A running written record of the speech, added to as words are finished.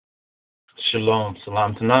Shalom,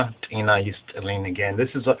 salam tana, ina yistalin again. This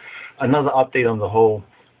is another update on the whole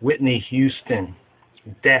Whitney Houston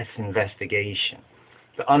death investigation.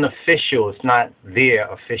 The unofficial, it's not their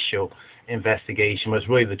official investigation, but it's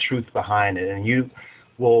really the truth behind it. And you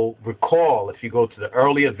will recall, if you go to the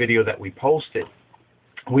earlier video that we posted,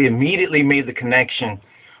 we immediately made the connection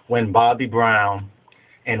when Bobby Brown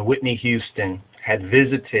and Whitney Houston had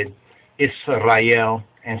visited Israel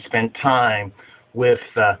and spent time with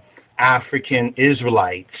African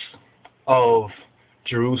Israelites of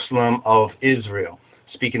Jerusalem of Israel,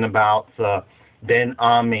 speaking about the Ben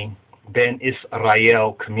Ami, Ben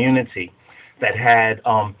Israel community that had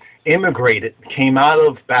immigrated, came out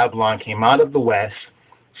of Babylon, came out of the West,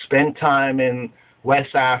 spent time in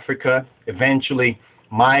West Africa, eventually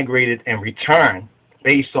migrated and returned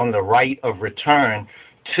based on the right of return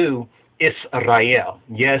to Israel.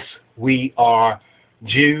 Yes, we are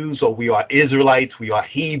Jews, or we are Israelites, we are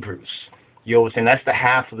Hebrews. You know what I'm saying? That's the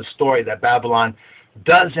half of the story that Babylon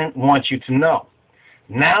doesn't want you to know.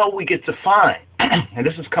 Now we get to find, and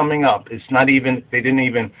this is coming up, it's not even, they didn't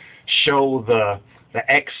even show the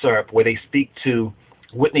excerpt where they speak to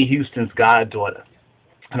Whitney Houston's goddaughter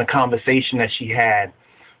and a conversation that she had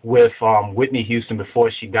with Whitney Houston before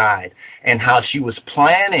she died, and how she was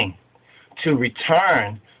planning to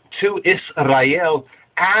return to Israel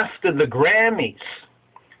after the Grammys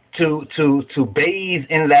to bathe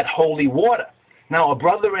in that holy water. Now, a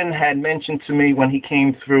brethren had mentioned to me when he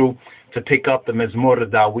came through to pick up the Mezmor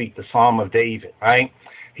Dawit, the Psalm of David, right?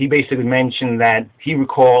 He basically mentioned that he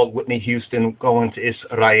recalled Whitney Houston going to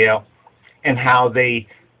Israel and how they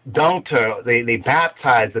dunked her, they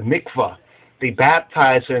baptized the mikvah. They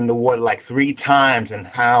baptized her in the water like 3 times, and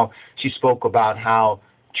how she spoke about how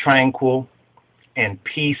tranquil and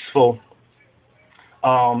peaceful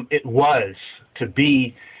it was to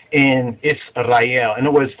be in Israel. In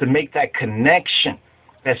other words, to make that connection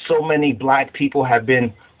that so many black people have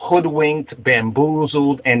been hoodwinked,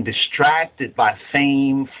 bamboozled, and distracted by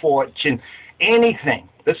fame, fortune, anything.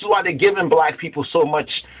 This is why they're giving black people so much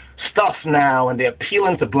stuff now, and they're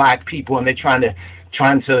appealing to black people, and they're trying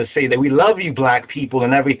to say that we love you, black people,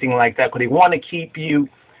 and everything like that, because they want to keep you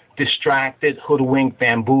distracted, hoodwinked,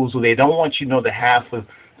 bamboozled. They don't want you to know the half of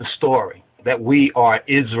the story, that we are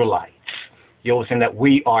Israelites. You know, saying that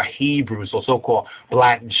we are Hebrews, or so-called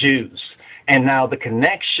black Jews. And now the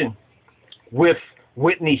connection with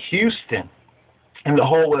Whitney Houston and the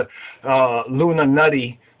whole the Lunar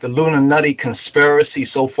Nutty conspiracy,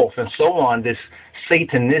 so forth and so on, this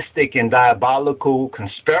satanistic and diabolical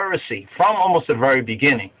conspiracy from almost the very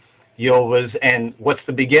beginning. And what's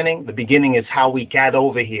the beginning? The beginning is how we got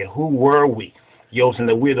over here. Who were we? And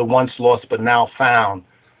that we're the once lost but now found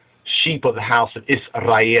sheep of the house of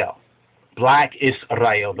Israel. Black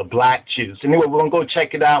Israel, the black Jews. Anyway, we're going to go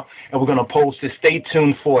check it out, and we're going to post it. Stay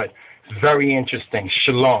tuned for it. It's very interesting.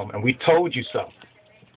 Shalom. And we told you so.